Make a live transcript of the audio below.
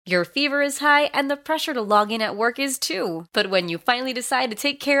Your fever is high, and the pressure to log in at work is too. But when you finally decide to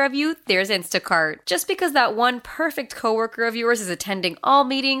take care of you, there's Instacart. Just because that one perfect coworker of yours is attending all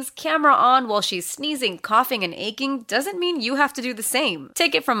meetings, camera on while she's sneezing, coughing, and aching, doesn't mean you have to do the same.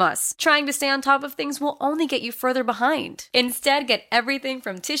 Take it from us. Trying to stay on top of things will only get you further behind. Instead, get everything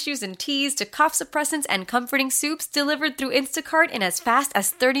from tissues and teas to cough suppressants and comforting soups delivered through Instacart in as fast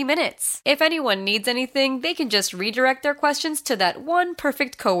as 30 minutes. If anyone needs anything, they can just redirect their questions to that one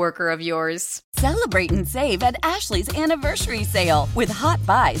perfect coworker of yours. Celebrate and save at Ashley's Anniversary Sale. With Hot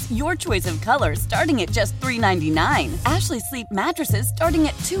Buys, your choice of colors starting at just $3.99. Ashley Sleep mattresses starting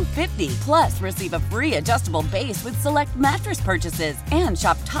at $2.50. Plus, receive a free adjustable base with select mattress purchases. And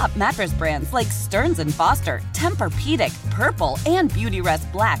shop top mattress brands like Stearns & Foster, Tempur-Pedic, Purple, and Beautyrest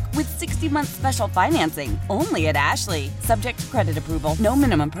Black with 60-month special financing. Only at Ashley. Subject to credit approval. No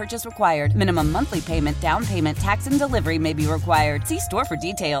minimum purchase required. Minimum monthly payment, down payment, tax, and delivery may be required. See store for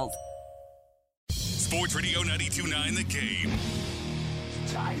details. Sports Radio 92.9 The Game.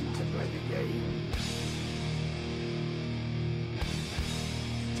 It's time to play the game.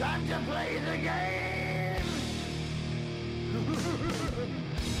 Time to play the game.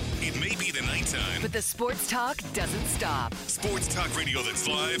 It may be the nighttime, but the sports talk doesn't stop. Sports talk radio that's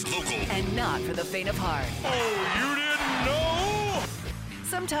live, local, and not for the faint of heart. Oh, you didn't know?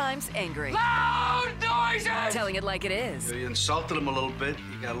 Sometimes angry. Loud noises! Telling it like it is. You insulted him a little bit.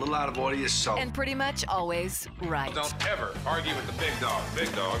 You got a little out of order yourself. And pretty much always right. Don't ever argue with the big dog.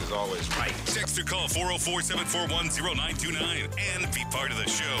 Big dog is always right. Text or call 404-741-0929 and be part of the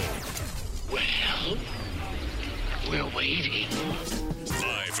show. Well, we're waiting.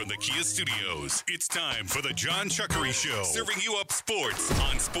 Live from the Kia Studios, it's time for the John Chuckery Show. Serving you up sports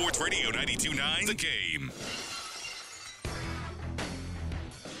on Sports Radio 92.9 The Game.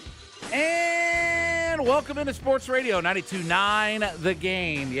 And welcome into Sports Radio 92.9 The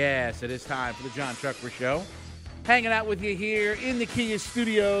Game. Yes, it is time for the John Chuckery Show. Hanging out with you here in the Kia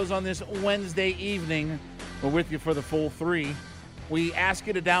Studios on this Wednesday evening. We're with you for the full three. We ask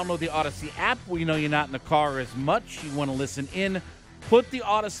you to download the Odyssey app. We know you're not in the car as much. You want to listen in. Put the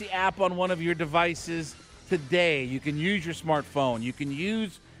Odyssey app on one of your devices today. You can use your smartphone. You can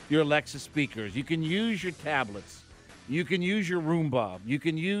use your Alexa speakers. You can use your tablets. You can use your Roomba. You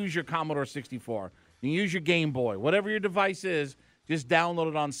can use your Commodore 64. You can use your Game Boy. Whatever your device is, just download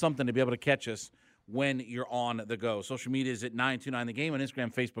it on something to be able to catch us when you're on the go. Social media is at 929 The Game on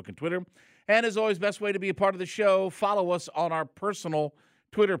Instagram, Facebook, and Twitter. And as always, best way to be a part of the show, follow us on our personal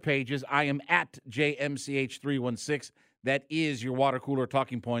Twitter pages. I am at JMCH316. That is your water cooler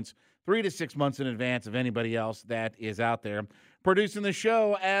talking points 3 to 6 months in advance of anybody else that is out there. Producing the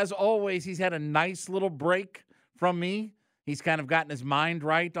show, as always, he's had a nice little break from me. He's kind of gotten his mind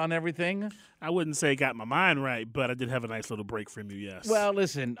right on everything. I wouldn't say got my mind right, but I did have a nice little break from you, yes. Well,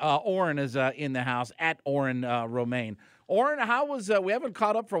 listen, Oren is in the house, at Oren Romaine. Oren, how was, we haven't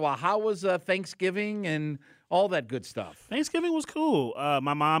caught up for a while. How was Thanksgiving and all that good stuff? Thanksgiving was cool.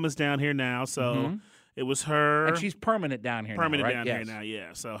 My mom is down here now, so it was her. And she's permanent down here permanent now, right? down Yes. here now,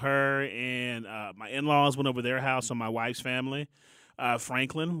 yeah. So her and my in-laws went over their house, so my wife's family.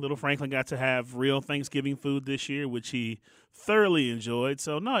 Little Franklin got to have real Thanksgiving food this year, which he thoroughly enjoyed.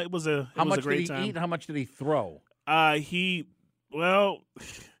 So, no, it was a great time. How much did he eat? How much did he throw? Let's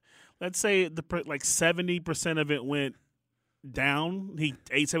say like 70% of it went down. He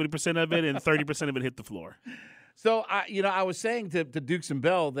ate 70% of it, and 30% of it hit the floor. So, I was saying to Dukes and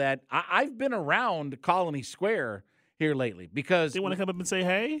Bell that I've been around Colony Square here lately because they want to come up and say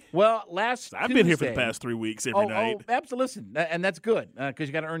hey. Well, I've been here for the past 3 weeks every night. Oh, absolutely. Listen, and that's good because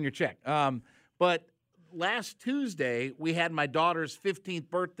you got to earn your check. But last Tuesday we had my daughter's 15th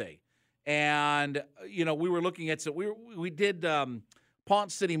birthday, and we were looking at we did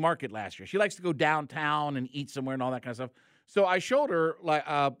Ponce City Market last year. She likes to go downtown and eat somewhere and all that kind of stuff. So I showed her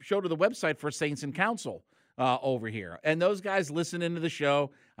the website for Saints and Council over here, and those guys listen into the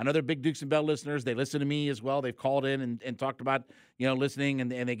show. I know they're big Dukes and Bell listeners. They listen to me as well. They've called in and talked about, listening,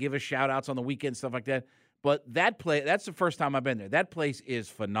 and they give us shout-outs on the weekend, stuff like that. But that's the first time I've been there. That place is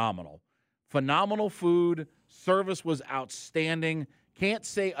phenomenal. Phenomenal food. Service was outstanding. Can't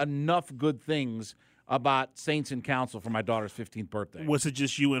say enough good things about Saints and Council for my daughter's 15th birthday. Was it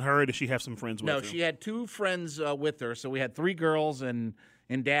just you and her, or did she have some friends with her? No, she had 2 friends with her. So we had 3 girls and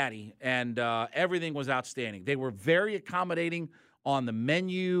Daddy, and everything was outstanding. They were very accommodating on the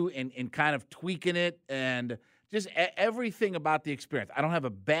menu and kind of tweaking it, and just everything about the experience. I don't have a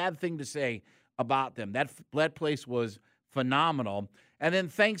bad thing to say about them. That place was phenomenal. And then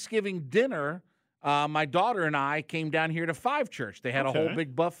Thanksgiving dinner, my daughter and I came down here to Five Church. They had a whole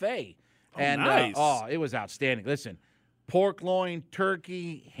big buffet. Oh, nice. It was outstanding. Listen, pork loin,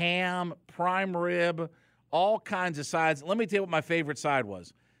 turkey, ham, prime rib, all kinds of sides. Let me tell you what my favorite side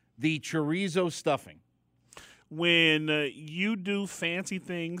was. The chorizo stuffing. When you do fancy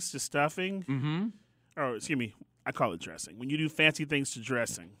things to stuffing, or excuse me, I call it dressing. When you do fancy things to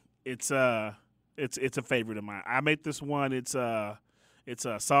dressing, it's a favorite of mine. I make this one. It's a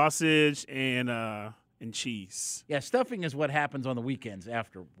sausage and cheese. Yeah, stuffing is what happens on the weekends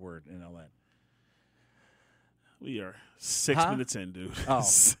afterward and all that. We are 6 minutes in, dude. Oh.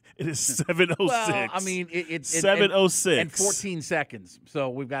 It is 7:06. Well, I mean, it's 7:06 and 14 seconds. So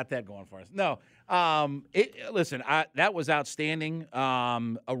we've got that going for us. No, listen, that was outstanding.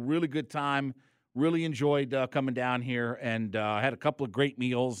 A really good time. Really enjoyed coming down here and had a couple of great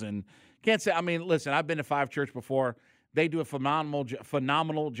meals. And can't say, I mean, listen, I've been to Five Church before. They do a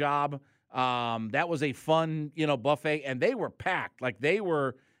phenomenal job. That was a fun, buffet, and they were packed. Like they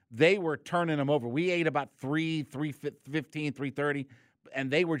were turning them over. We ate about 3:15, 3:30, and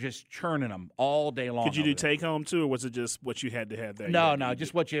they were just churning them all day long. Could you do take home too, or was it just what you had to have there? No,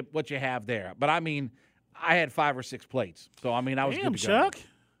 just what you have there. But I mean, I had 5 or 6 plates, so I mean, I was good to Chuck. go.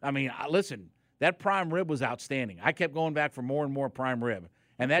 I mean, listen, that prime rib was outstanding. I kept going back for more and more prime rib,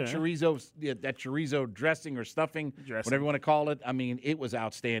 and that chorizo dressing or stuffing, whatever you want to call it. I mean, it was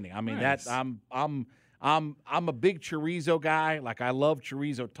outstanding. I mean, nice. I'm a big chorizo guy. Like I love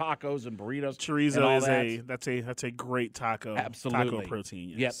chorizo tacos and burritos. Chorizo is that's a great taco. Absolutely. Taco protein.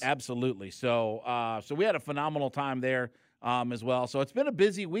 Yes. Yep, absolutely. So we had a phenomenal time there as well. So it's been a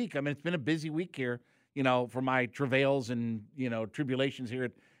busy week. I mean, it's been a busy week here, for my travails and tribulations here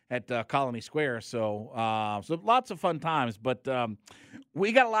at Colony Square. So lots of fun times. But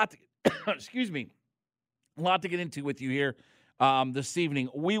we got a lot to excuse me, a lot to get into with you here this evening.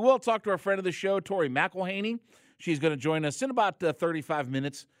 We will talk to our friend of the show, Tori McElhaney. She's going to join us in about 35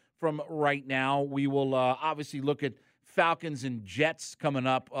 minutes from right now. We will obviously look at Falcons and Jets coming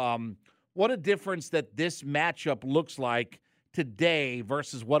up. What a difference that this matchup looks like today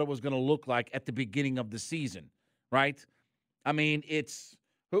versus what it was going to look like at the beginning of the season, right? I mean, it's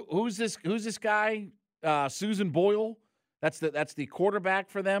who's this guy? Susan Boyle. That's the quarterback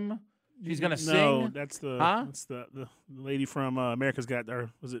for them. She's going to sing? No, that's the lady from America's Got, or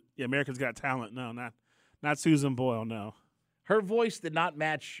was it? Yeah, America's Got Talent. No, not Susan Boyle. No, her voice did not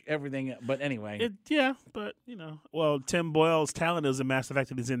match everything. But anyway, but well, Tim Boyle's talent is a massive fact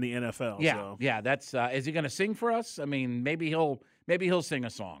that he's in the NFL. Yeah, so. Yeah. That's is he going to sing for us? I mean, maybe he'll sing a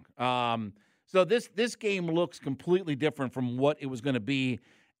song. So this game looks completely different from what it was going to be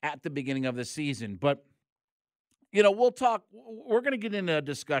at the beginning of the season, but. We'll talk. We're going to get into a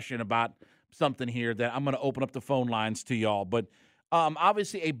discussion about something here that I'm going to open up the phone lines to y'all. But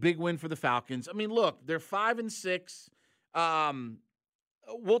obviously, a big win for the Falcons. I mean, look, they're 5-6.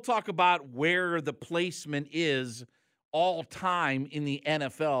 We'll talk about where the placement is all time in the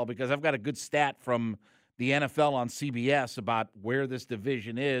NFL because I've got a good stat from the NFL on CBS about where this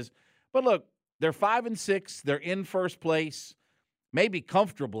division is. But look, they're 5-6. They're in first place, maybe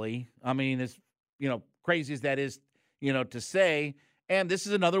comfortably. I mean, it's crazy as that is, to say. And this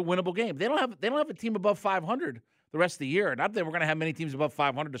is another winnable game. They don't have a team above 500 the rest of the year. Not that we're going to have many teams above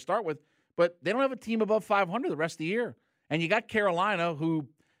 500 to start with, but they don't have a team above 500 the rest of the year. And you got Carolina, who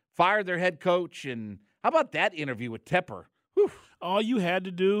fired their head coach. And how about that interview with Tepper? Whew. All you had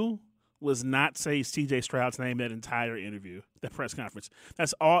to do was not say C.J. Stroud's name that entire interview, that press conference.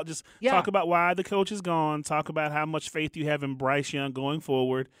 That's all. Just talk about why the coach is gone. Talk about how much faith you have in Bryce Young going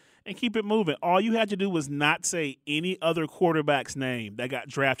forward. And keep it moving. All you had to do was not say any other quarterback's name that got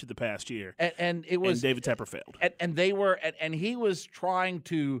drafted the past year. And it was David Tepper failed. And they were and he was trying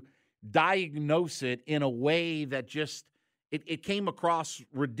to diagnose it in a way that just it came across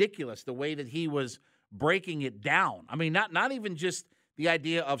ridiculous, the way that he was breaking it down. I mean, not even just the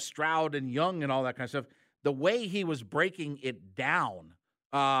idea of Stroud and Young and all that kind of stuff. The way he was breaking it down.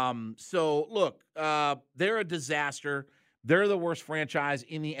 So look, they're a disaster. They're the worst franchise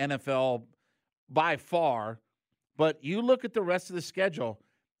in the NFL by far. But you look at the rest of the schedule,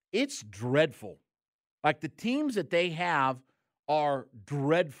 it's dreadful. Like the teams that they have are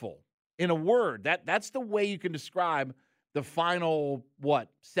dreadful. In a word, that's the way you can describe the final,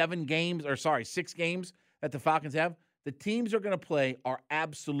 6 games that the Falcons have. The teams are going to play are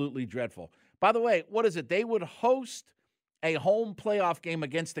absolutely dreadful. By the way, what is it? They would host a home playoff game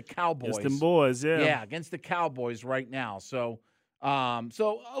against the Cowboys. Against them boys, yeah. Yeah, against the Cowboys right now. So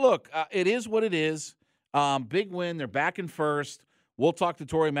look, it is what it is. Big win. They're back in first. We'll talk to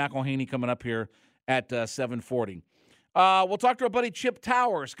Tori McElhaney coming up here at 7:40. We'll talk to our buddy Chip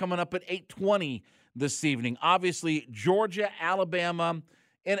Towers coming up at 8:20 this evening. Obviously, Georgia, Alabama,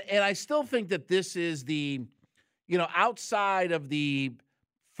 and I still think that this is the outside of the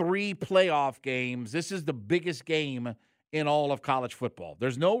 3 playoff games, this is the biggest game in all of college football.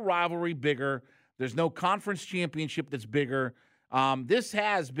 There's no rivalry bigger. There's no conference championship that's bigger. This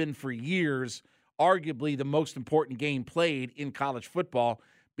has been for years arguably the most important game played in college football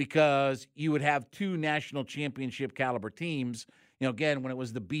because you would have 2 national championship caliber teams. Again, when it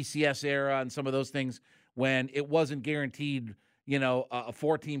was the BCS era and some of those things, when it wasn't guaranteed, a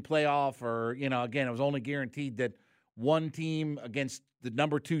 4-team playoff or, again, it was only guaranteed that one team against the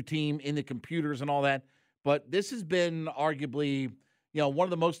number 2 team in the computers and all that. But this has been arguably, one of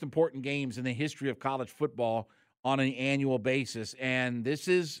the most important games in the history of college football on an annual basis. And this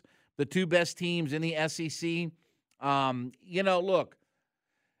is the 2 best teams in the SEC. Look,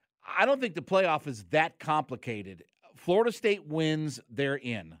 I don't think the playoff is that complicated. Florida State wins, they're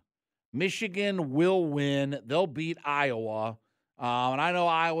in. Michigan will win. They'll beat Iowa. And I know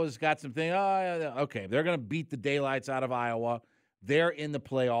Iowa's got some things. Okay, they're going to beat the daylights out of Iowa. They're in the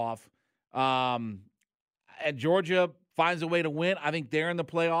playoff. And Georgia finds a way to win. I think they're in the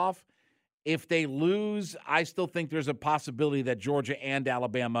playoff. If they lose, I still think there's a possibility that Georgia and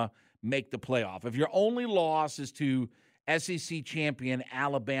Alabama make the playoff. If your only loss is to SEC champion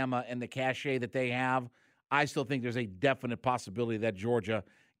Alabama and the cachet that they have, I still think there's a definite possibility that Georgia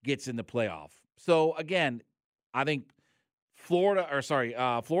gets in the playoff. So, again, I think Florida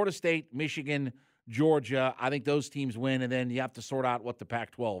State, Michigan, Georgia, I think those teams win, and then you have to sort out what the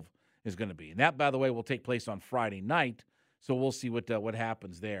Pac-12 is going to be. And that, by the way, will take place on Friday night, so we'll see what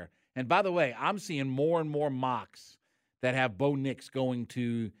happens there. And, by the way, I'm seeing more and more mocks that have Bo Nix going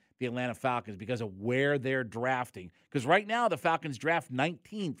to the Atlanta Falcons because of where they're drafting. Because right now the Falcons draft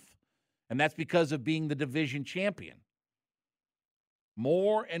 19th, and that's because of being the division champion.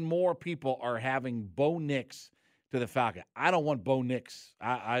 More and more people are having Bo Nix to the Falcons. I don't want Bo Nix.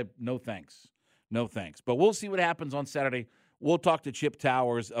 No thanks. No thanks. But we'll see what happens on Saturday. We'll talk to Chip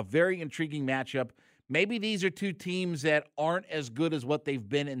Towers. A very intriguing matchup. Maybe these are 2 teams that aren't as good as what they've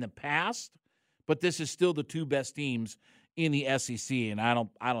been in the past, but this is still the 2 best teams in the SEC, and I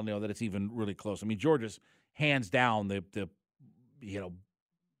don't know that it's even really close. I mean, Georgia's hands down the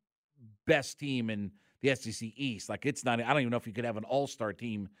best team in the SEC East. Like, it's not. I don't even know if you could have an all-star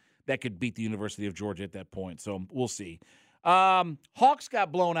team that could beat the University of Georgia at that point. So we'll see. Hawks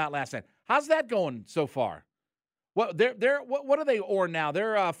got blown out last night. How's that going so far? What are they now?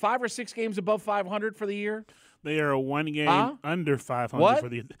 They're 5 or 6 games above 500 for the year. They are 1 game under 500 what? for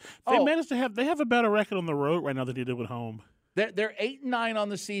the. Managed to have. They have a better record on the road right now than they did at home. They're 8-9 on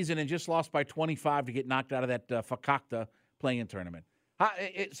the season and just lost by 25 to get knocked out of that Fakakta play-in tournament.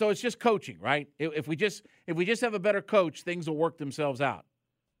 So it's just coaching, right? If we just have a better coach, things will work themselves out.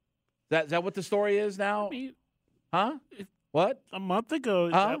 Is that what the story is now? What? A month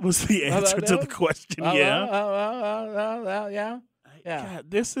ago, that was the answer to the question. Yeah. God,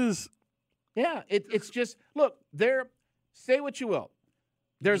 this is. Yeah, it's just look. Say what you will.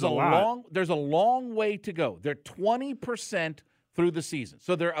 There's a long way to go. They're 20% through the season,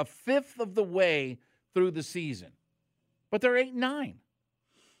 so they're a fifth of the way through the season, but they're 8-9.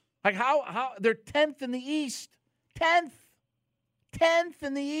 Like how they're 10th in the East, 10th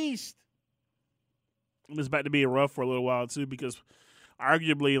in the East. It's about to be rough for a little while too, because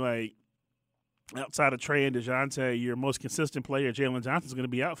arguably, like, outside of Trey and DeJounte, your most consistent player, Jalen Johnson, is going to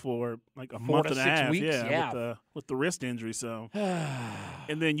be out for like a month and a half. Weeks, with the wrist injury. So,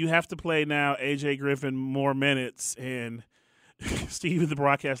 and then you have to play now AJ Griffin more minutes. And Steve, in the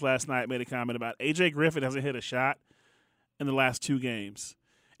broadcast last night, made a comment about AJ Griffin hasn't hit a shot in the last 2 games,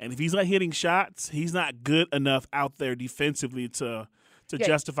 and if he's not hitting shots, he's not good enough out there defensively to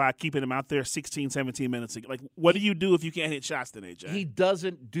justify keeping him out there 16, 17 minutes. Like, what do you do if you can't hit shots then, AJ? He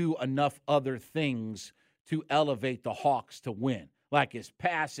doesn't do enough other things to elevate the Hawks to win, like his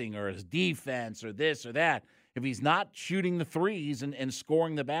passing or his defense or this or that, if he's not shooting the threes and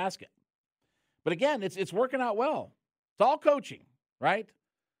scoring the basket. But, again, it's working out well. It's all coaching, right?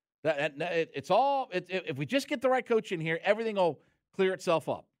 If we just get the right coach in here, everything will clear itself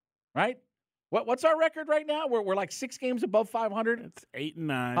up, right? What's our record right now? We're like 6 games above 500. It's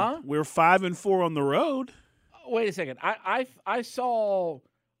 8-9. Huh? We're 5-4 on the road. Wait a second. I saw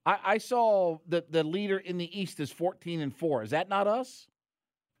the leader in the East is 14-4. Is that not us?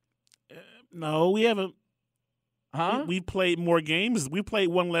 No, we haven't. Huh? We played more games. We played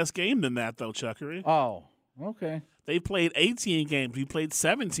 1 less game than that, though, Chuckery. Oh, okay. They played 18 games. We played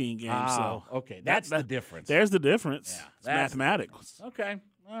 17 games. So okay. That's the difference. There's the difference. Yeah, it's mathematics. Okay.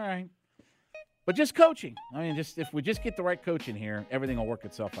 All right. But just coaching. I mean, if we just get the right coach in here, everything will work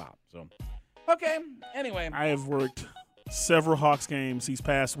itself out. So, okay. Anyway. I have worked several Hawks games these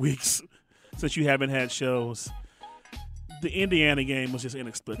past weeks since you haven't had shows. The Indiana game was just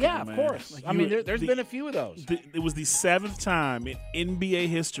inexplicable. Yeah, of man. course. Like, I mean, there's been a few of those. It was the 7th time in NBA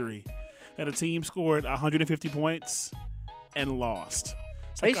history that a team scored 150 points and lost.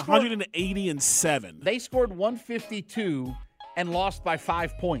 It's like 180-7. They scored 152 and lost by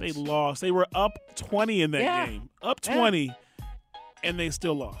 5 points. They lost. They were up 20 in that game. Up 20, and they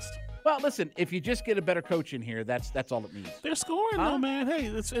still lost. Well, listen, if you just get a better coach in here, that's all it means. They're scoring, though, man. Hey,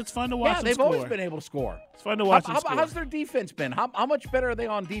 it's fun to watch them they've score. always been able to score. It's fun to watch them score. How's their defense been? How much better are they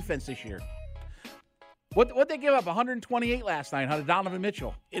on defense this year? What they give up? 128 last night, to Donovan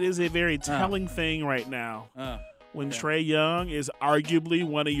Mitchell. It is a very telling thing right now when Trae Young is arguably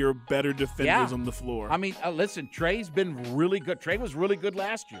one of your better defenders on the floor. I mean, listen, Trae's been really good. Trae was really good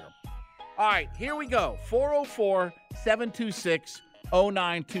last year. All right, here we go.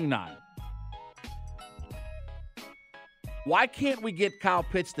 404-726-0929. Why can't we get Kyle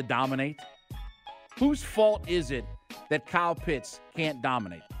Pitts to dominate? Whose fault is it that Kyle Pitts can't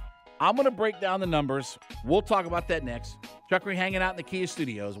dominate? I'm going to break down the numbers. We'll talk about that next. Chuckery hanging out in the Kia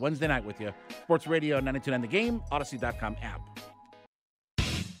Studios Wednesday night with you. Sports Radio 92.9 The Game, Odyssey.com app.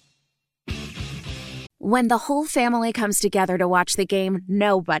 When the whole family comes together to watch the game,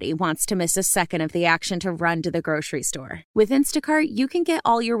 nobody wants to miss a second of the action to run to the grocery store. With Instacart, you can get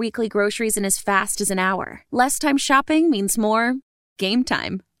all your weekly groceries in as fast as an hour. Less time shopping means more game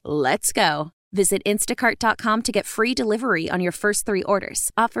time. Let's go. Visit instacart.com to get free delivery on your first 3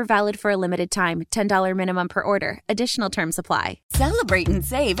 orders. Offer valid for a limited time. $10 minimum per order. Additional terms apply. Celebrate and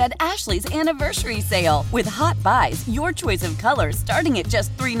save at Ashley's Anniversary Sale. With Hot Buys, your choice of colors starting at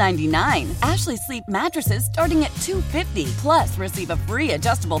just $3.99. Ashley Sleep mattresses starting at $2.50. Plus, receive a free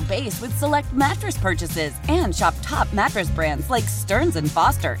adjustable base with select mattress purchases. And shop top mattress brands like Stearns &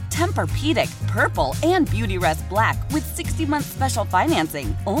 Foster, Tempur-Pedic, Purple, and Beautyrest Black with 60-month special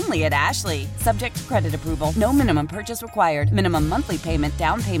financing. Only at Ashley. Subject to credit approval. No minimum purchase required. Minimum monthly payment,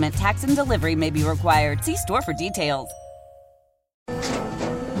 down payment, tax, and delivery may be required. See store for details.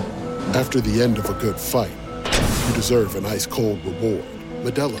 After the end of a good fight, you deserve an ice-cold reward.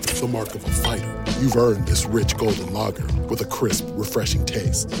 Modelo is the mark of a fighter. You've earned this rich golden lager with a crisp, refreshing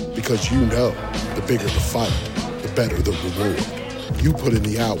taste. Because you know, the bigger the fight, the better the reward. You put in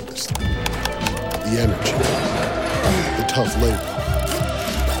the hours, the energy, the tough labor.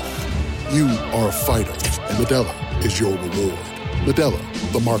 You are a fighter, and Modelo is your reward. Modelo,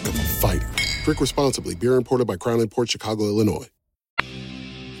 the mark of a fighter. Drink responsibly. Beer imported by Crown Imports, Chicago, Illinois.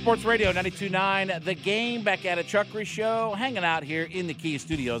 Sports Radio 92.9 The Game, back at a Chuckery Show, hanging out here in the Kia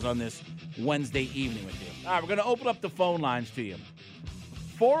Studios on this Wednesday evening with you. All right, we're going to open up the phone lines to you.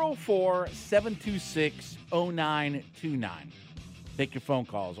 404-726-0929. Take your phone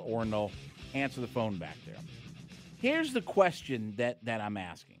calls, or they'll answer the phone back there. Here's the question that I'm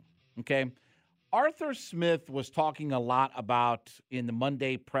asking. Okay, Arthur Smith was talking a lot about in the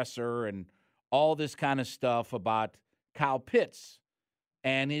Monday presser and all this kind of stuff about Kyle Pitts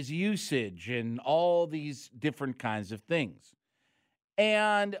and his usage and all these different kinds of things.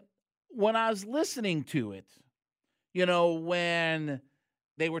 And when I was listening to it, you know, when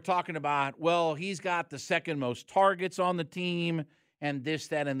they were talking about, well, he's got the second most targets on the team and this,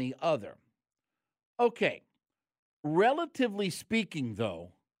 that, and the other. Okay, relatively speaking,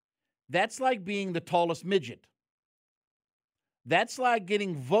 though, that's like being the tallest midget. That's like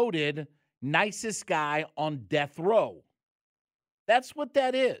getting voted nicest guy on death row. That's what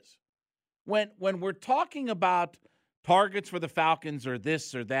that is. When we're talking about targets for the Falcons or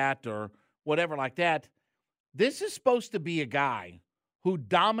this or that or whatever like that, this is supposed to be a guy who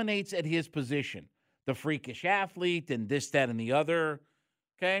dominates at his position. The freakish athlete and this, that, and the other.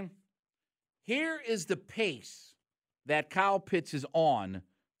 Okay? Here is the pace that Kyle Pitts is on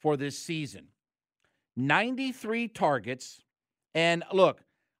for this season. 93 targets. And look,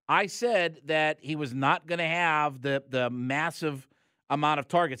 I said that he was not going to have the massive amount of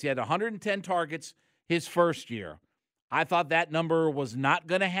targets. He had 110 targets his first year. I thought that number was not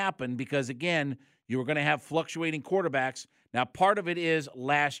going to happen because, again, you were going to have fluctuating quarterbacks. Now, part of it is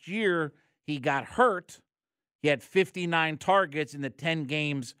last year he got hurt. He had 59 targets in the 10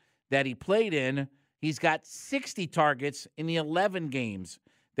 games that he played in. He's got 60 targets in the 11 games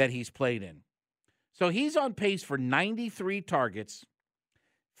that he's played in. So he's on pace for 93 targets,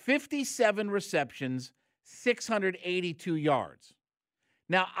 57 receptions, 682 yards.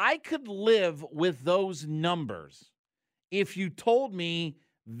 Now, I could live with those numbers if you told me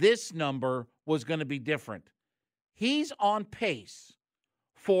this number was going to be different. He's on pace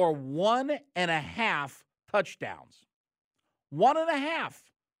for 1.5 touchdowns. 1.5.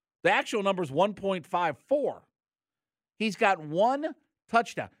 The actual number is 1.54. He's got 1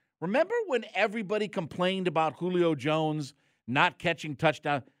 touchdown. Remember when everybody complained about Julio Jones not catching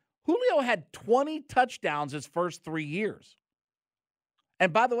touchdowns? Julio had 20 touchdowns his first 3 years.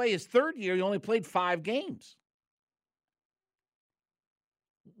 And by the way, his third year, he only played 5 games.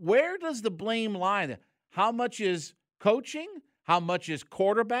 Where does the blame lie? How much is coaching? How much is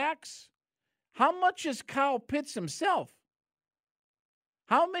quarterbacks? How much is Kyle Pitts himself?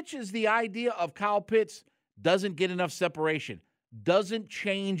 How much is the idea of Kyle Pitts doesn't get enough separation, doesn't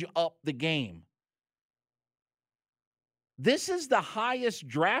change up the game? This is the highest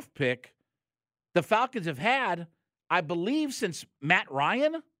draft pick the Falcons have had, I believe, since Matt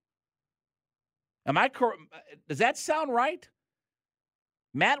Ryan. Am I correct? Does that sound right?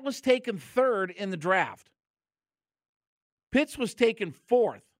 Matt was taken 3rd in the draft. Pitts was taken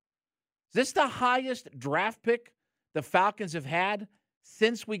 4th. Is this the highest draft pick the Falcons have had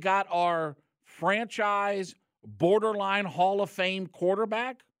since we got our franchise borderline Hall of Fame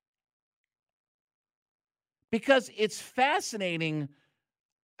quarterback? Because it's fascinating.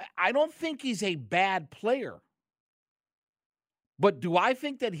 I don't think he's a bad player. But do I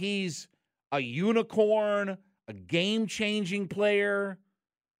think that he's a unicorn, a game-changing player?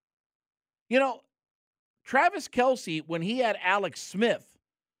 You know, Travis Kelce, when he had Alex Smith,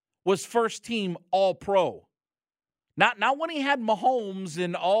 was first-team All-Pro. Not when he had Mahomes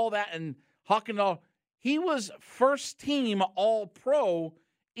and all that and Huck and all. He was first-team All-Pro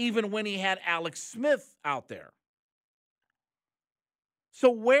even when he had Alex Smith out there. So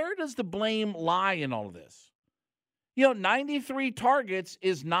where does the blame lie in all of this? 93 targets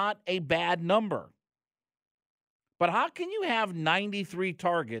is not a bad number. But how can you have 93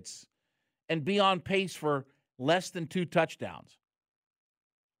 targets and be on pace for less than 2 touchdowns?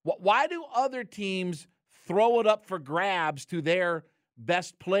 Why do other teams throw it up for grabs to their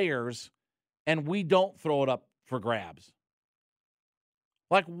best players and we don't throw it up for grabs?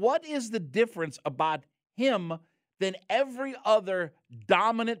 Like, what is the difference about him than every other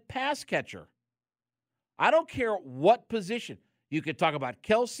dominant pass catcher? I don't care what position. You can talk about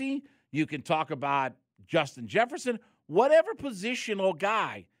Kelce. You can talk about Justin Jefferson. Whatever positional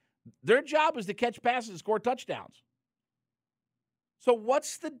guy, their job is to catch passes and score touchdowns. So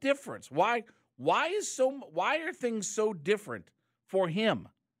what's the difference? Why are things so different for him?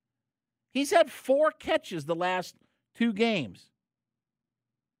 He's had 4 catches the last 2 games.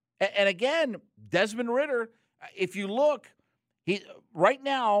 And again, Desmond Ridder, if you look, right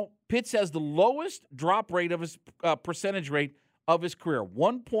now, Pitts has the lowest drop rate of his percentage rate of his career,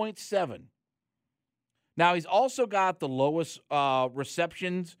 1.7. Now, he's also got the lowest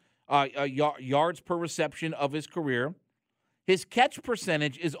receptions, yards per reception of his career. His catch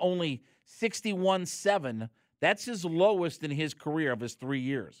percentage is only 61.7. That's his lowest in his career of his 3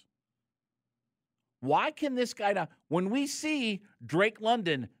 years. Why can this guy not? When we see Drake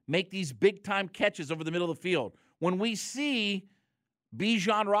London make these big-time catches over the middle of the field, when we see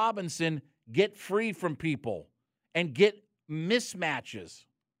Bijan Robinson get free from people and get mismatches,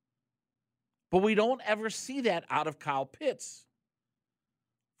 but we don't ever see that out of Kyle Pitts.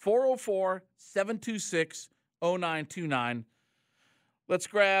 404-726-0929. Let's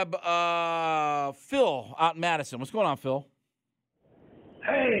grab Phil out in Madison. What's going on, Phil?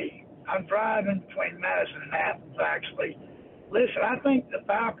 Hey. I'm driving between Madison and Athens, actually. Listen, I think the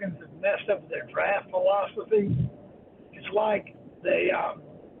Falcons have messed up their draft philosophy. It's like they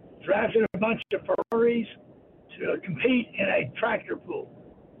drafted a bunch of Ferraris to compete in a tractor pool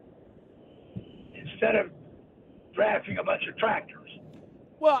instead of drafting a bunch of tractors.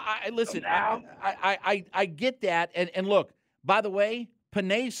 Well, listen, I get that. And look, by the way,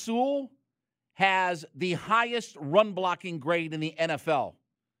 Penei Sewell has the highest run-blocking grade in the NFL.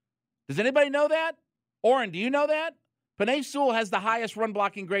 Does anybody know that? Oren, do you know that? Penei Sewell has the highest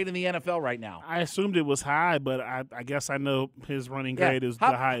run-blocking grade in the NFL right now. I assumed it was high, but I guess I know his running grade is the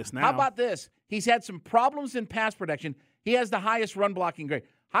highest now. How about this? He's had some problems in pass protection. He has the highest run-blocking grade.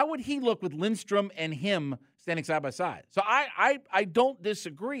 How would he look with Lindstrom and him standing side by side? So I don't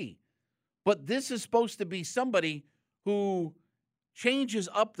disagree, but this is supposed to be somebody who changes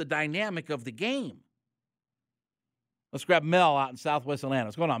up the dynamic of the game. Let's grab Mel out in Southwest Atlanta.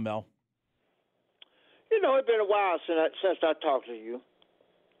 What's going on, Mel? It's been a while since I talked to you.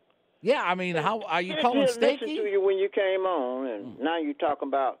 Yeah, I mean, how are you calling Steaky? I listened to you when you came on, and now you're talking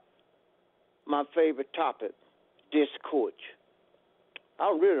about my favorite topic, this coach. I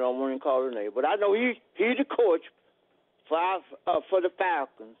really don't want to call his name, but I know he's the coach for the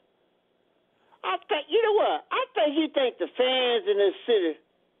Falcons. I think, you know what? I think he thinks the fans in this city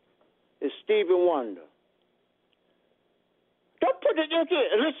is Stevie Wonder. Don't put it in here.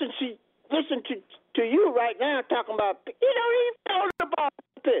 Listen, see, listen to you right now talking about, he don't even throw the ball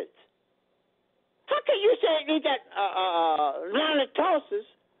to Pitts. How can you say he got line of tosses,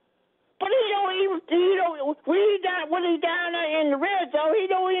 but when he's down there in the red zone, he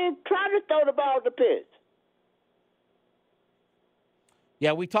don't even try to throw the ball to Pitts.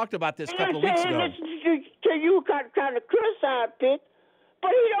 Yeah, we talked about this a couple of weeks ago. Listen to you kind of criticize Pitts,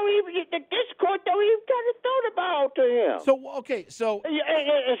 but he don't even, this court don't even try to throw the ball to him. So, okay, so.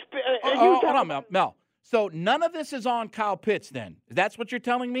 Hold on, Mel. So none of this is on Kyle Pitts then? That's what you're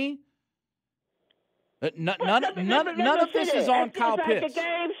telling me? None of this is on Kyle Pitts. It's like the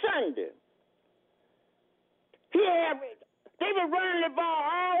game Sunday. They were running the ball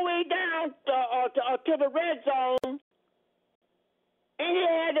all the way down to the red zone, and he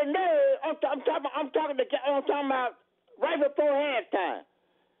had the nerve. I'm talking about right before halftime,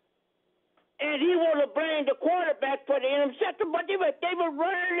 and he wanted to bring the quarterback for the interception, but they were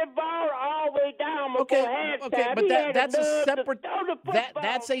running the ball all the way down before halftime. Okay, but that's a separate.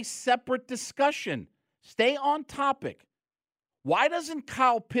 That's a separate discussion. Stay on topic. Why doesn't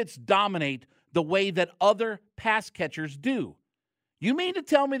Kyle Pitts dominate the way that other pass catchers do? You mean to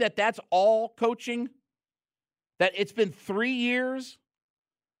tell me that that's all coaching? That it's been 3 years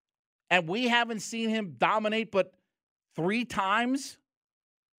and we haven't seen him dominate but 3 times?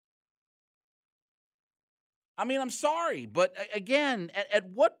 I mean, I'm sorry, but again, at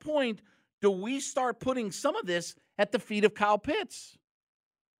what point do we start putting some of this at the feet of Kyle Pitts?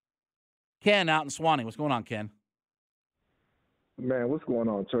 Ken out in Swanee. What's going on, Ken? Man, what's going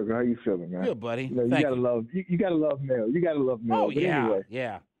on, Tucker? How you feeling, man? Good, buddy. You gotta love Mel. You gotta love Mel. Oh, but yeah, anyway,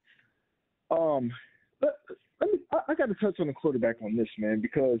 yeah. I got to touch on the quarterback on this, man,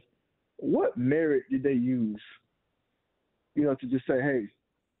 because what merit did they use, to just say, hey,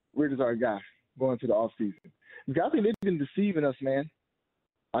 Ridder's our guy going to the offseason? Because I think they've been deceiving us, man.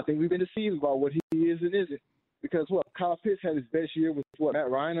 I think we've been deceived about what he is and isn't. Because, Kyle Pitts had his best year with,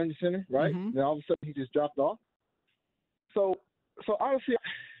 Matt Ryan under center, right? Mm-hmm. Then all of a sudden he just dropped off. So honestly,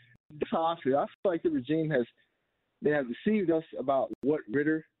 that's how I feel. I feel like the regime have deceived us about what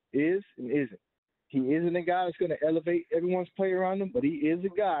Ridder is and isn't. He isn't a guy that's going to elevate everyone's play around him, but he is a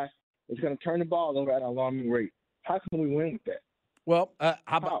guy that's going to turn the ball over at an alarming rate. How can we win with that? Well,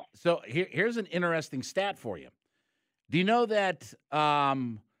 how about so here's an interesting stat for you. Do you know that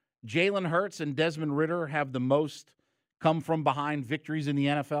Jalen Hurts and Desmond Ridder have the most come from behind victories in the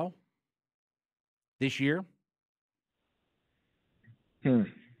NFL this year?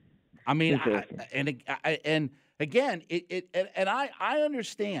 I mean, and again, I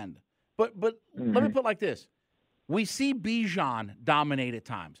understand, but let me put it like this: we see Bijan dominate at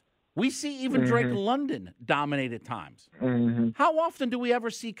times. We see even Drake London dominate at times. How often do we ever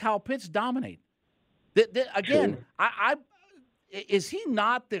see Kyle Pitts dominate? Again, is he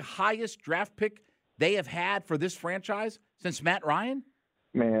not the highest draft pick they have had for this franchise since Matt Ryan?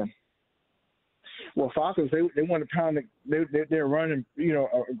 Man. Well, Falcons, they want to pound. They're running,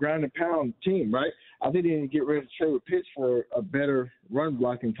 a ground and pound team, right? I think they need to get ready to trade with Pitts for a better run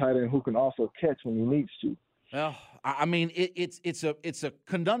blocking tight end who can also catch when he needs to. Well, I mean, it's a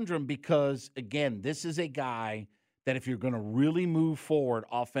conundrum because again, this is a guy that if you're going to really move forward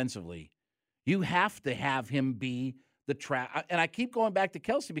offensively, you have to have him be the trap. And I keep going back to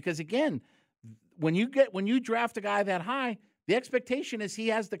Kelsey because again, when you draft a guy that high, the expectation is he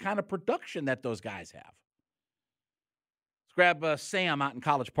has the kind of production that those guys have. Let's grab Sam out in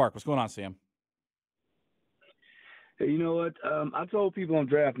College Park. What's going on, Sam? Hey, you know what? I told people on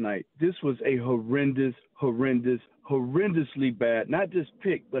draft night, this was a horrendously bad, not just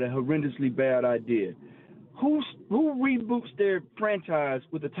pick, but a horrendously bad idea. Who reboots their franchise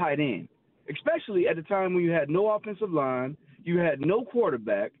with a tight end? Especially at the time when you had no offensive line, you had no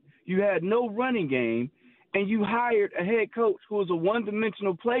quarterback, you had no running game, and you hired a head coach who was a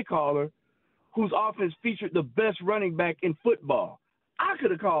one-dimensional play caller whose offense featured the best running back in football. I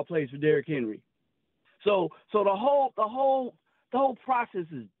could have called plays for Derrick Henry. So the whole process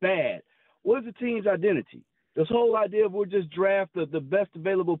is bad. What is the team's identity? This whole idea of we'll just draft the best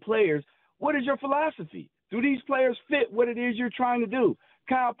available players. What is your philosophy? Do these players fit what it is you're trying to do?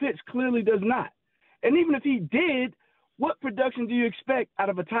 Kyle Pitts clearly does not. And even if he did, what production do you expect out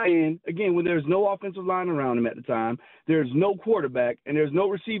of a tight end, again, when there's no offensive line around him at the time, there's no quarterback, and there's no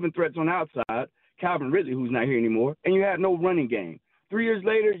receiving threats on the outside, Calvin Ridley, who's not here anymore, and you had no running game. 3 years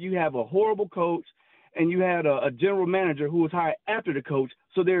later, you have a horrible coach, and you had a general manager who was hired after the coach,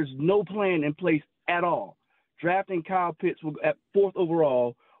 so there's no plan in place at all. Drafting Kyle Pitts at 4th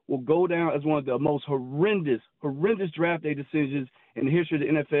overall will go down as one of the most horrendous draft day decisions in the history of the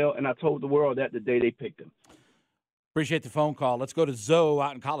NFL, and I told the world that the day they picked him. Appreciate the phone call. Let's go to Zoe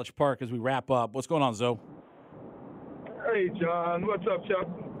out in College Park as we wrap up. What's going on, Zoe? Hey, John. What's up, Chuck?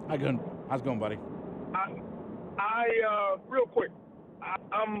 How's it going, buddy? Real quick,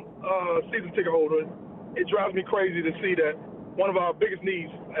 I'm a season ticket holder. It drives me crazy to see that one of our biggest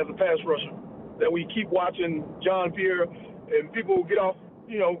needs as a pass rusher, that we keep watching John Pierre and people get off,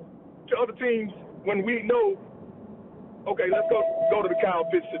 to other teams when we know, okay, let's go to the Kyle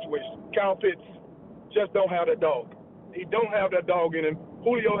Pitts situation. Kyle Pitts just don't have that dog. He don't have that dog in him.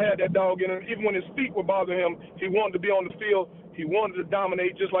 Julio had that dog in him. Even when his feet were bothering him, he wanted to be on the field. He wanted to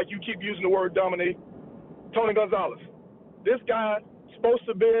dominate, just like you keep using the word dominate. Tony Gonzalez. This guy supposed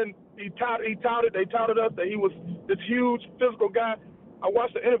to have been, they touted us that he was this huge physical guy. I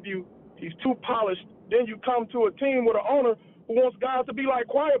watched the interview. He's too polished. Then you come to a team with an owner who wants guys to be like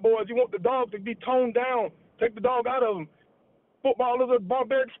quiet boys. You want the dog to be toned down. Take the dog out of him. Football is a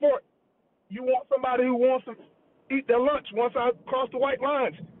barbaric sport. You want somebody who wants to eat their lunch once I cross the white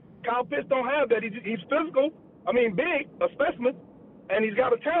lines. Kyle Pitts don't have that. He's physical. Big, a specimen, and he's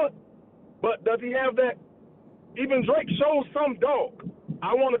got a talent. But does he have that? Even Drake shows some dog.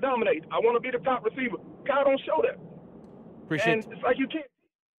 I want to dominate. I want to be the top receiver. Kyle don't show that. And it's like you can't.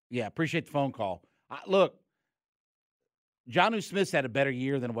 Yeah, appreciate the phone call. Look, Jonnu Smith's had a better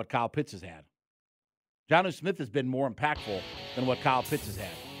year than what Kyle Pitts has had. Jonnu Smith has been more impactful than what Kyle Pitts has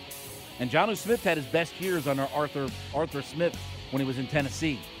had. And Jonnu Smith had his best years under Arthur Smith when he was in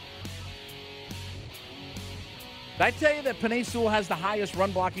Tennessee. Did I tell you that Penei Sewell has the highest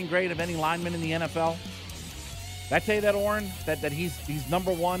run blocking grade of any lineman in the NFL? Did I tell you that, Oren? That he's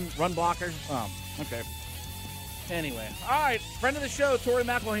number one run blocker? Oh, okay. Anyway. All right. Friend of the show, Tori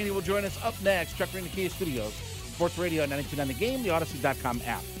McElhaney, will join us up next. Chuckery in the Kia Studios. Sports Radio at 92.9 The Game, the Odyssey.com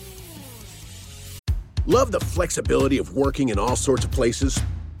app. Love the flexibility of working in all sorts of places?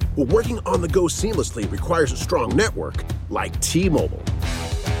 Well, working on the go seamlessly requires a strong network like T-Mobile.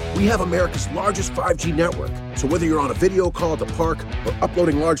 We have America's largest 5G network, so whether you're on a video call at the park or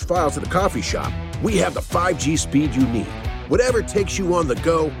uploading large files at the coffee shop, we have the 5G speed you need. Whatever takes you on the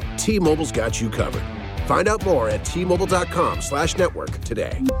go, T-Mobile's got you covered. Find out more at T-Mobile.com/network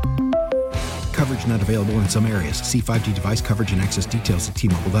today. Coverage not available in some areas. See 5G device coverage and access details at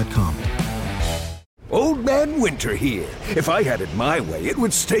T-Mobile.com. Old Man Winter here. If I had it my way, it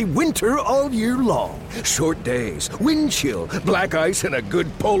would stay winter all year long. Short days, wind chill, black ice, and a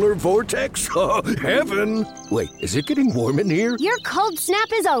good polar vortex. Oh, heaven. Wait, is it getting warm in here? Your cold snap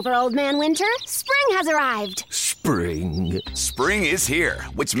is over, Old Man Winter. Spring has arrived. Spring. Spring is here,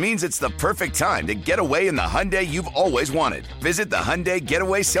 which means it's the perfect time to get away in the Hyundai you've always wanted. Visit the Hyundai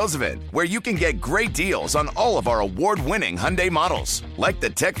Getaway Sales Event, where you can get great deals on all of our award-winning Hyundai models, like the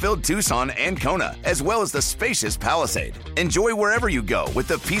tech-filled Tucson and Kona, as well as the spacious Palisade. Enjoy wherever you go with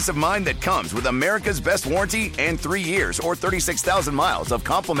the peace of mind that comes with America's best warranty and 3 years or 36,000 miles of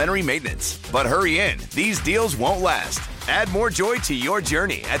complimentary maintenance. But hurry in, these deals won't last. Add more joy to your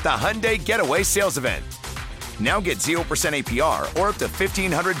journey at the Hyundai Getaway Sales Event. Now get 0% APR or up to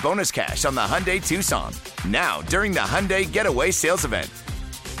 $1,500 bonus cash on the Hyundai Tucson. Now, during the Hyundai Getaway Sales Event.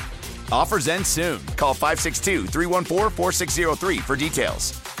 Offers end soon. Call 562-314-4603 for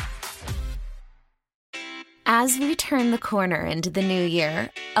details. As we turn the corner into the new year,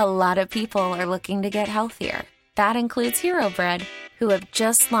 a lot of people are looking to get healthier. That includes Hero Bread, who have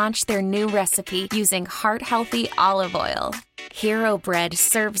just launched their new recipe using heart-healthy olive oil. Hero Bread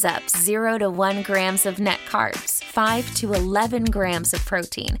serves up 0 to 1 grams of net carbs, 5 to 11 grams of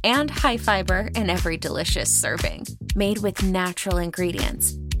protein, and high fiber in every delicious serving. Made with natural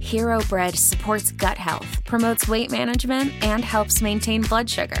ingredients, Hero Bread supports gut health, promotes weight management, and helps maintain blood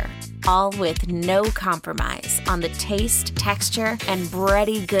sugar. All with no compromise on the taste, texture, and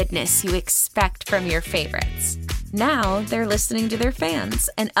bready goodness you expect from your favorites. Now they're listening to their fans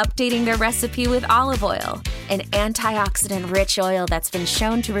and updating their recipe with olive oil, an antioxidant-rich oil that's been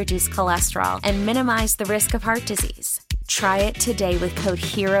shown to reduce cholesterol and minimize the risk of heart disease. Try it today with code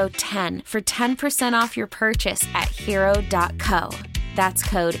HERO10 for 10% off your purchase at hero.co. That's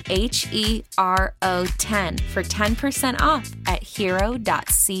code HERO10 for 10% off at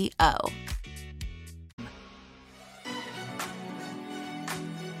hero.co.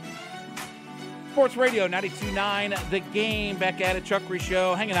 Sports Radio 92.9 The Game, back at it. Chuckery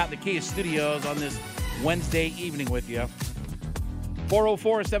Show, hanging out in the Kia Studios on this Wednesday evening with you.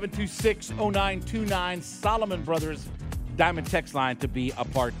 404-726-0929, Solomon Brothers Diamond Text line to be a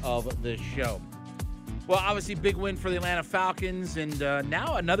part of the show. Well, obviously, big win for the Atlanta Falcons, and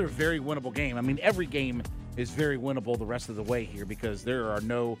now another very winnable game. I mean, every game is very winnable the rest of the way here because there are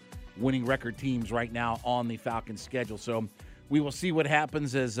no winning record teams right now on the Falcons schedule. So we will see what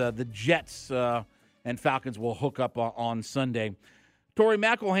happens as the Jets and Falcons will hook up on Sunday. Tori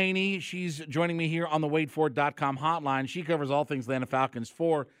McElhaney, she's joining me here on the WadeFord.com hotline. She covers all things Atlanta Falcons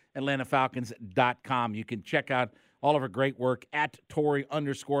for AtlantaFalcons.com. You can check out all of her great work at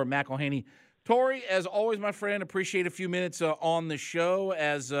Tori_McElhaney. Tori, as always, my friend, appreciate a few minutes on the show.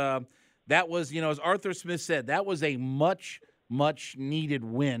 As that was, as Arthur Smith said, that was a much, much needed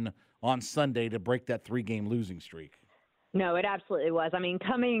win on Sunday to break that 3-game losing streak. No, it absolutely was. I mean,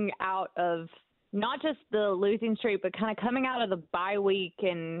 coming out of not just the losing streak, but kind of coming out of the bye week,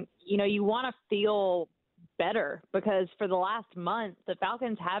 and, you want to feel better because for the last month, the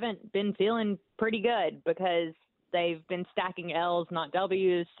Falcons haven't been feeling pretty good because they've been stacking L's, not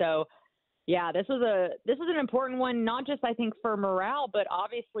W's. So, yeah, this is an important one, not just, I think, for morale, but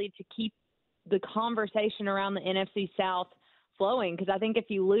obviously to keep the conversation around the NFC South flowing, because I think if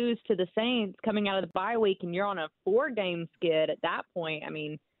you lose to the Saints coming out of the bye week and you're on a 4-game skid at that point, I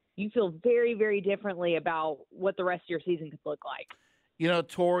mean, you feel very, very differently about what the rest of your season could look like.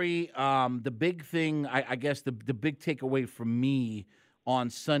 Tori, the big thing, I guess the big takeaway from me on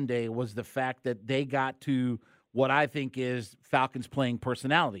Sunday was the fact that they got to what I think is Falcons playing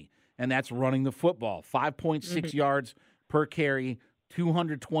personality, and that's running the football. 5.6 yards per carry,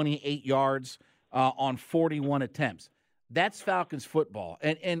 228 yards on 41 attempts. That's Falcons football.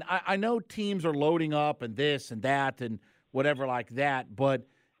 And I know teams are loading up and this and that and whatever like that, but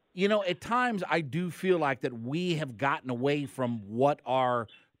at times I do feel like that we have gotten away from what our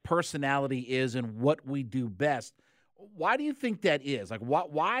personality is and what we do best. Why do you think that is? Like,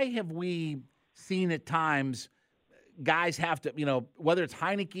 why have we seen at times guys have to, whether it's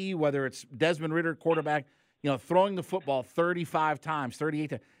Heineke, whether it's Desmond Ridder, quarterback, throwing the football 35 times, 38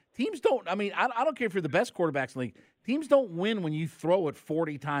 times. Teams don't, I don't care if you're the best quarterbacks in the league. Teams don't win when you throw it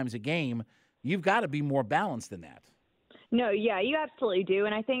 40 times a game. You've got to be more balanced than that. No, yeah, you absolutely do.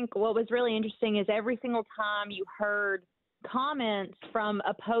 And I think what was really interesting is every single time you heard comments from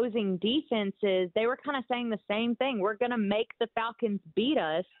opposing defenses, they were kind of saying the same thing. We're going to make the Falcons beat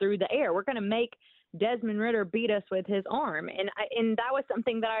us through the air. We're going to make Desmond Ridder beat us with his arm. And that was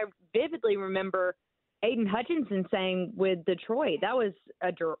something that I vividly remember Aiden Hutchinson saying with Detroit. That was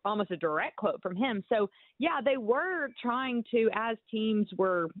almost a direct quote from him. So, yeah, they were trying to, as teams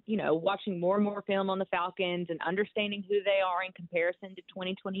were, watching more and more film on the Falcons and understanding who they are in comparison to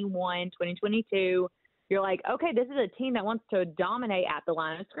 2021, 2022, you're like, okay, this is a team that wants to dominate at the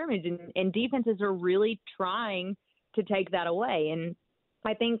line of scrimmage, and defenses are really trying to take that away. And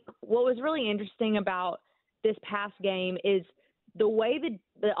I think what was really interesting about this past game is the way that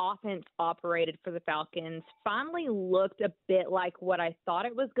the offense operated for the Falcons finally looked a bit like what I thought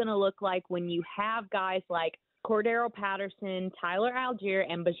it was going to look like when you have guys like Cordero Patterson, Tyler Algier,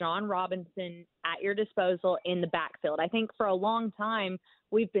 and Bijan Robinson at your disposal in the backfield. I think for a long time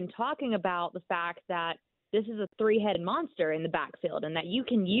we've been talking about the fact that this is a 3-headed monster in the backfield and that you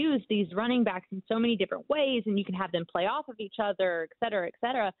can use these running backs in so many different ways and you can have them play off of each other, et cetera, et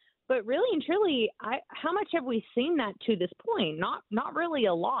cetera. But really and truly, how much have we seen that to this point? Not really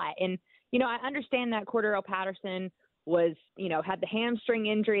a lot. And, I understand that Cordero Patterson was, had the hamstring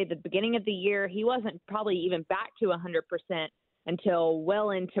injury at the beginning of the year. He wasn't probably even back to 100% until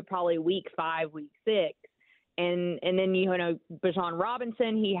well into probably week 5, week 6. And then, Bijan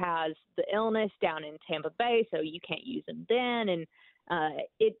Robinson, he has the illness down in Tampa Bay, so you can't use him then. And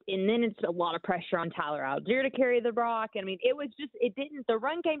then it's a lot of pressure on Tyler Algier to carry the rock. I mean, the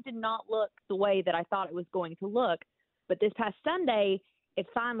run game did not look the way that I thought it was going to look. But this past Sunday, it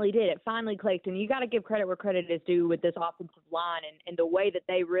finally did. It finally clicked. And you got to give credit where credit is due with this offensive line and the way that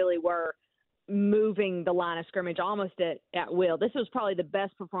they really were moving the line of scrimmage almost at will. This was probably the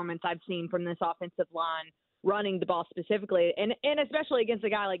best performance I've seen from this offensive line running the ball specifically, and especially against a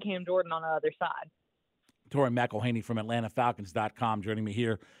guy like Cam Jordan on the other side. Tori McElhaney from AtlantaFalcons.com joining me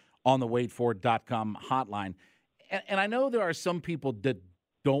here on the WadeFord.com hotline. And I know there are some people that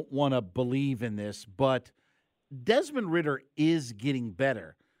don't want to believe in this, but Desmond Ridder is getting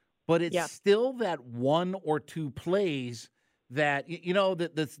better. But it's still that 1 or 2 plays that,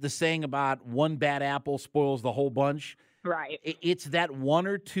 the saying about one bad apple spoils the whole bunch. Right. It's that 1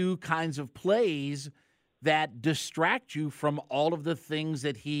 or 2 kinds of plays that distract you from all of the things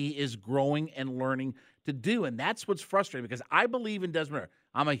that he is growing and learning to do. And that's what's frustrating because I believe in Desmond Ridder.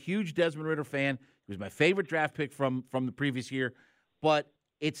 I'm a huge Desmond Ridder fan. He was my favorite draft pick from the previous year. But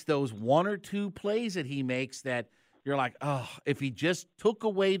it's those 1 or 2 plays that he makes that you're like, oh, if he just took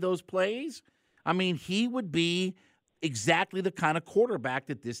away those plays, he would be exactly the kind of quarterback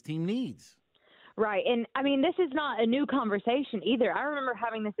that this team needs. Right. And, this is not a new conversation either. I remember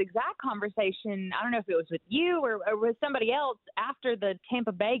having this exact conversation, I don't know if it was with you or with somebody else after the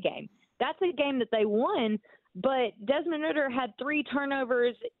Tampa Bay game, that's a game that they won. But Desmond Ridder had 3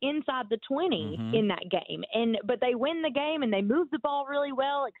 turnovers inside the 20 in that game. But they win the game and they move the ball really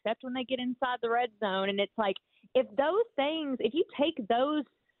well, except when they get inside the red zone. And it's like, if you take those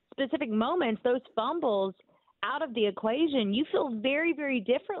specific moments, those fumbles out of the equation, you feel very, very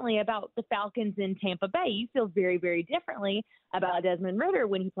differently about the Falcons in Tampa Bay. You feel very, very differently about Desmond Ridder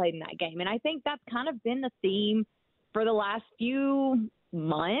when he played in that game. And I think that's kind of been the theme for the last few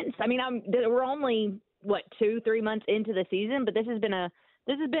months. I mean, we're only 2-3 months into the season, but this has been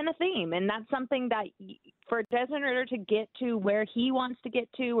a theme, and that's something that for Desmond Ridder to get to where he wants to get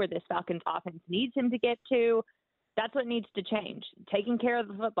to, where this Falcons offense needs him to get to, that's what needs to change, taking care of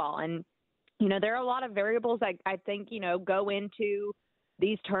the football. And there are a lot of variables that I think go into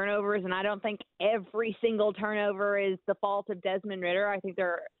these turnovers, and I don't think every single turnover is the fault of Desmond Ridder. I think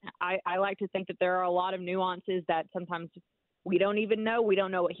I like to think that there are a lot of nuances that sometimes we don't even know. We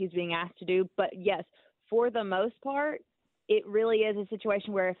don't know what he's being asked to do. But yes, for the most part, it really is a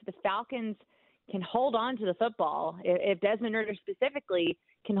situation where if the Falcons can hold on to the football, if Desmond Ridder specifically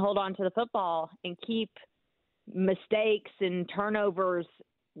can hold on to the football and keep mistakes and turnovers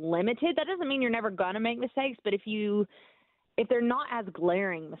limited, that doesn't mean you're never going to make mistakes. But if they're not as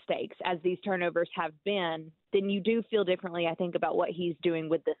glaring mistakes as these turnovers have been, then you do feel differently, I think, about what he's doing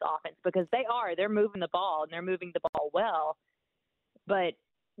with this offense, because they're moving the ball and they're moving the ball well. But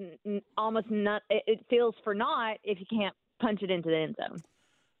almost not. It feels for naught if you can't punch it into the end zone.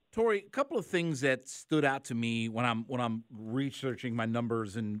 Tori, a couple of things that stood out to me when I'm researching my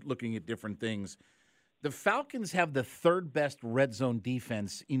numbers and looking at different things. The Falcons have the 3rd best red zone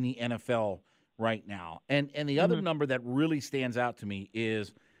defense in the NFL right now, and the other number that really stands out to me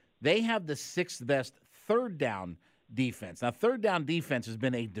is they have the 6th best 3rd down defense. Now, 3rd down defense has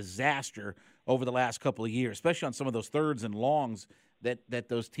been a disaster over the last couple of years, especially on some of those thirds and longs that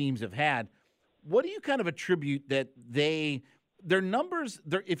those teams have had. What do you kind of attribute that their numbers,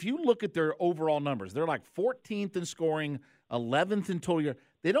 if you look at their overall numbers, they're like 14th in scoring, 11th in total.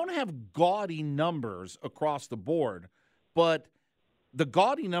 They don't have gaudy numbers across the board, but the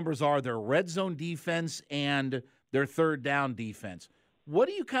gaudy numbers are their red zone defense and their 3rd down defense. What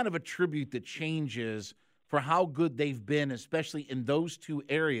do you kind of attribute the changes for how good they've been, especially in those 2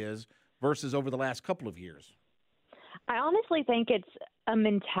 areas versus over the last couple of years? I honestly think it's a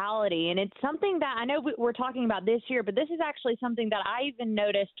mentality, and it's something that I know we're talking about this year, but this is actually something that I even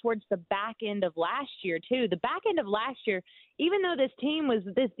noticed towards the back end of last year too. The back end of last year, even though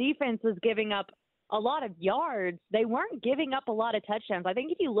this defense was giving up a lot of yards, they weren't giving up a lot of touchdowns. I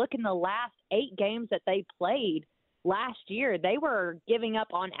think if you look in the last 8 games that they played last year, they were giving up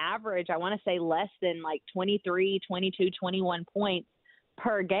on average, I want to say less than like 23, 22, 21 points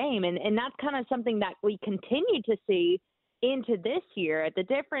per game. And that's kind of something that we continue to see into this year. The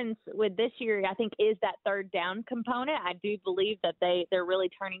difference with this year, I think, is that 3rd down component. I do believe that they're really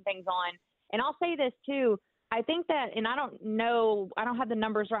turning things on. And I'll say this too, I think that, and I don't have the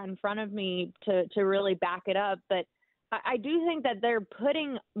numbers right in front of me to really back it up, but I do think that they're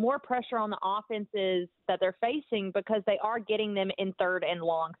putting more pressure on the offenses that they're facing because they are getting them in 3rd and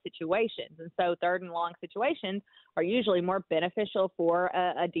long situations. And so 3rd and long situations are usually more beneficial for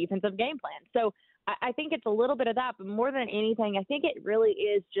a defensive game plan. So I think it's a little bit of that, but more than anything, I think it really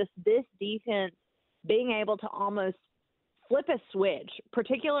is just this defense being able to almost flip a switch,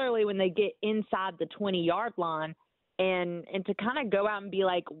 particularly when they get inside the 20-yard line. And to kind of go out and be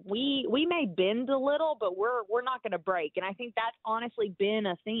like, we may bend a little, but we're not going to break. And I think that's honestly been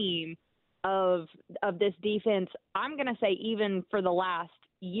a theme of this defense. I'm going to say even for the last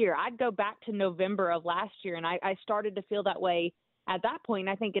year. I'd go back to November of last year, and I started to feel that way at that point.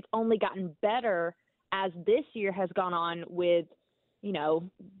 I think it's only gotten better as this year has gone on with,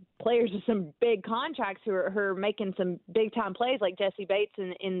 players with some big contracts who are making some big-time plays like Jesse Bates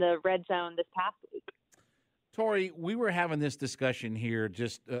in the red zone this past week. Tori, we were having this discussion here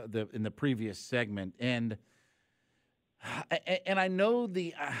just in the previous segment, and I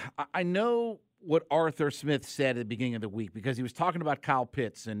know what Arthur Smith said at the beginning of the week because he was talking about Kyle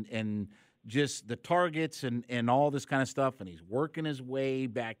Pitts and just the targets and all this kind of stuff, and he's working his way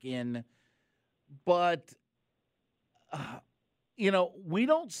back in. But, we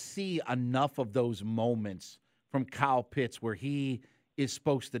don't see enough of those moments from Kyle Pitts where he is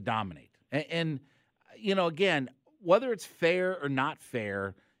supposed to dominate. And again, whether it's fair or not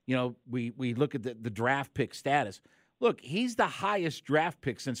fair, we look at the draft pick status. Look, he's the highest draft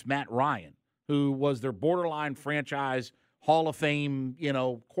pick since Matt Ryan, who was their borderline franchise Hall of Fame,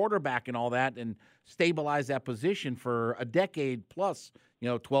 quarterback and all that, and stabilized that position for a decade plus,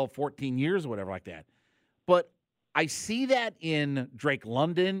 12, 14 years or whatever like that. But I see that in Drake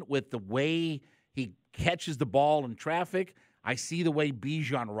London with the way he catches the ball in traffic. I see the way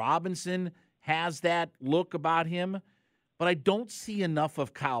Bijan Robinson has that look about him. But I don't see enough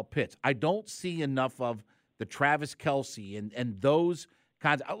of Kyle Pitts. I don't see enough of the Travis Kelce and those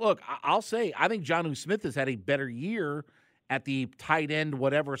kinds. Look, I'll say I think Jonnu Smith has had a better year at the tight end,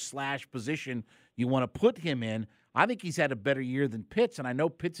 whatever / position you want to put him in. I think he's had a better year than Pitts, and I know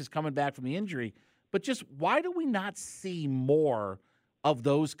Pitts is coming back from the injury. But just why do we not see more of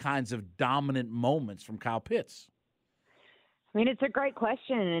those kinds of dominant moments from Kyle Pitts? I mean, it's a great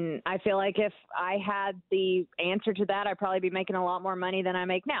question, and I feel like if I had the answer to that, I'd probably be making a lot more money than I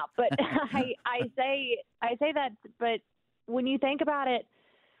make now. But I say that, but when you think about it,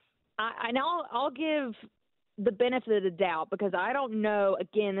 I know I'll give the benefit of the doubt because I don't know.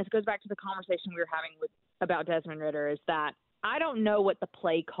 Again, this goes back to the conversation we were having about Desmond Ridder, is that I don't know what the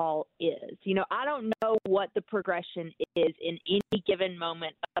play call is. I don't know what the progression is in any given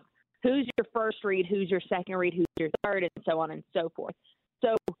moment of who's your first read, who's your second read, who's your third, and so on and so forth.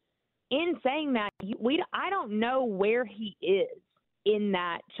 So in saying that, I don't know where he is in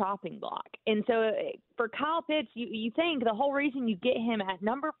that chopping block. And so for Kyle Pitts, you think the whole reason you get him at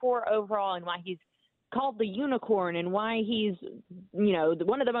number 4 overall and why he's called the unicorn and why he's,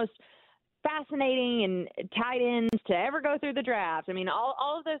 one of the most fascinating and tight ends to ever go through the draft. I mean,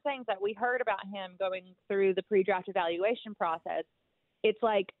 all of those things that we heard about him going through the pre-draft evaluation process, it's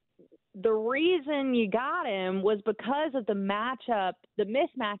like, the reason you got him was because of the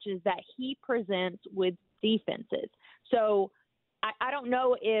mismatches that he presents with defenses. So I don't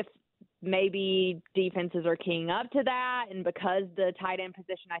know if maybe defenses are keying up to that, and because the tight end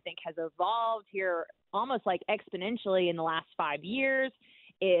position, I think, has evolved here almost like exponentially in the last 5 years,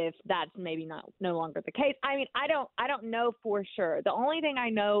 if that's maybe no longer the case. I mean, I don't know for sure. The only thing I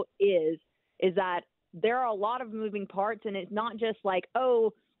know is that there are a lot of moving parts, and it's not just like,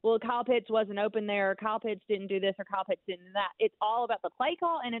 oh, well, Kyle Pitts wasn't open there, or Kyle Pitts didn't do this, or Kyle Pitts didn't do that. It's all about the play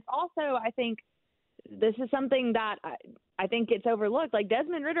call, and it's also, I think, this is something that I think gets overlooked. Like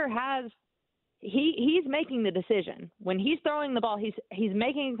Desmond Ridder he's making the decision. When he's throwing the ball, he's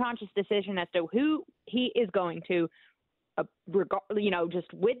making a conscious decision as to who he is going to,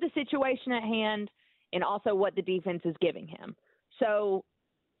 just with the situation at hand, and also what the defense is giving him. So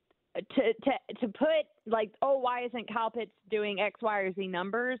to put like, oh, why isn't Kyle Pitts doing X, Y, or Z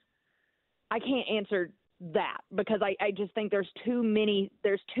numbers? I can't answer that because I just think there's too many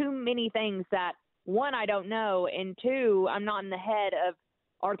things that, one, I don't know, and two, I'm not in the head of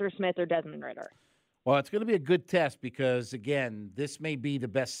Arthur Smith or Desmond Ridder. Well, it's going to be a good test because, again, this may be the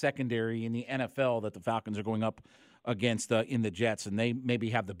best secondary in the NFL that the Falcons are going up against in the Jets, and they maybe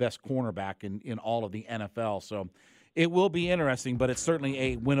have the best cornerback in all of the NFL. So it will be interesting, but it's certainly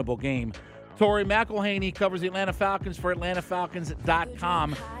a winnable game. Tori McElhaney covers the Atlanta Falcons for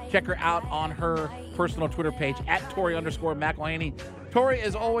AtlantaFalcons.com. Check her out on her personal Twitter page, @Tori_McElhaney. Tori,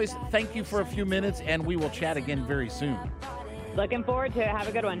 as always, thank you for a few minutes, and we will chat again very soon. Looking forward to it. Have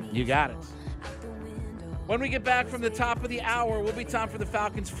a good one. You got it. When we get back from the top of the hour, we'll be time for the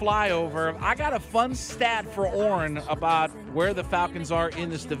Falcons flyover. I got a fun stat for Orrin about where the Falcons are in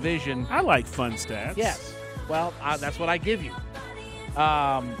this division. I like fun stats. Yes. Well, that's what I give you.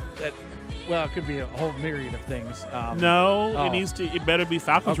 It could be a whole myriad of things. It better be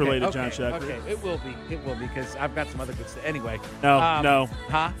Falcons related, John Chuckery. Okay, it will be because I've got some other good stuff. Anyway. No.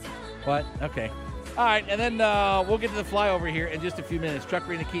 Huh? What? Okay. All right, and then we'll get to the flyover here in just a few minutes.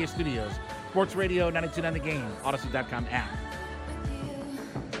 Chuckery in the Kia Studios. Sports Radio 92.9 The Game, Odyssey.com app.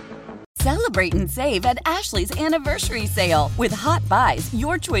 Celebrate and save at Ashley's Anniversary Sale. With Hot Buys,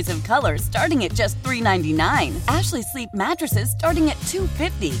 your choice of colors starting at just $3.99. Ashley Sleep mattresses starting at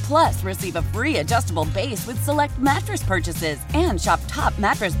 $2.50. Plus, receive a free adjustable base with select mattress purchases. And shop top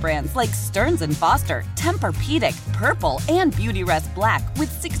mattress brands like Stearns & Foster, Tempur-Pedic, Purple, and Beautyrest Black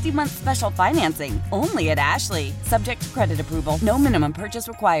with 60-month special financing. Only at Ashley. Subject to credit approval. No minimum purchase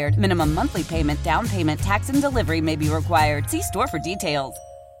required. Minimum monthly payment, down payment, tax, and delivery may be required. See store for details.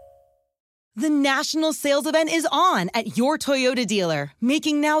 The national sales event is on at your Toyota dealer,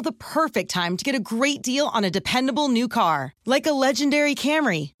 making now the perfect time to get a great deal on a dependable new car. Like a legendary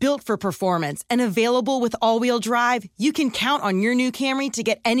Camry, built for performance and available with all-wheel drive, you can count on your new Camry to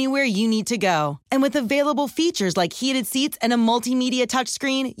get anywhere you need to go. And with available features like heated seats and a multimedia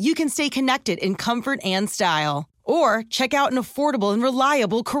touchscreen, you can stay connected in comfort and style. Or check out an affordable and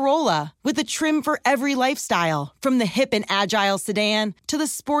reliable Corolla with a trim for every lifestyle. From the hip and agile sedan to the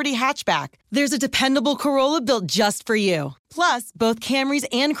sporty hatchback, there's a dependable Corolla built just for you. Plus, both Camrys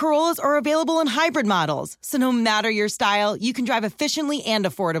and Corollas are available in hybrid models, so no matter your style, you can drive efficiently and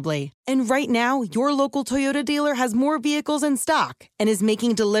affordably. And right now, your local Toyota dealer has more vehicles in stock and is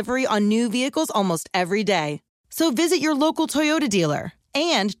making delivery on new vehicles almost every day. So visit your local Toyota dealer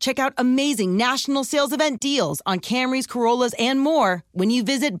and check out amazing national sales event deals on Camrys, Corollas, and more when you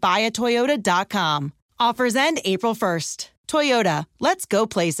visit buyatoyota.com. Offers end April 1st. Toyota, let's go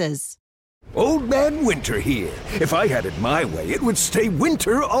places. Old Man Winter here. If I had it my way, it would stay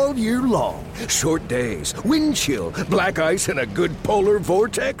winter all year long. Short days, wind chill, black ice, and a good polar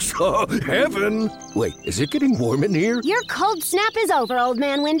vortex. Oh, heaven. Wait, is it getting warm in here? Your cold snap is over, Old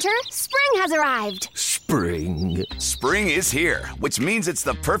Man Winter. Spring has arrived. Spring. Spring is here, which means it's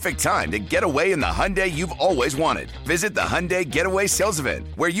the perfect time to get away in the Hyundai you've always wanted. Visit the Hyundai Getaway Sales Event,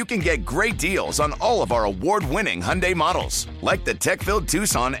 where you can get great deals on all of our award-winning Hyundai models, like the tech-filled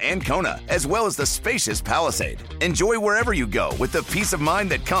Tucson and Kona, as well as the spacious Palisade. Enjoy wherever you go with the peace of mind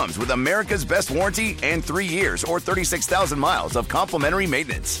that comes with America's best warranty and 3 years or 36,000 miles of complimentary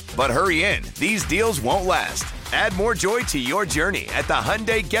maintenance. But hurry in, these deals won't last. Add more joy to your journey at the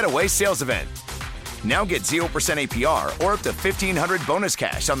Hyundai Getaway Sales Event. Now get 0% APR or up to $1,500 bonus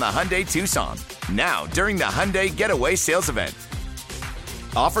cash on the Hyundai Tucson. Now, during the Hyundai Getaway Sales Event.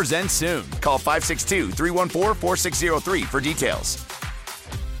 Offers end soon. Call 562-314-4603 for details.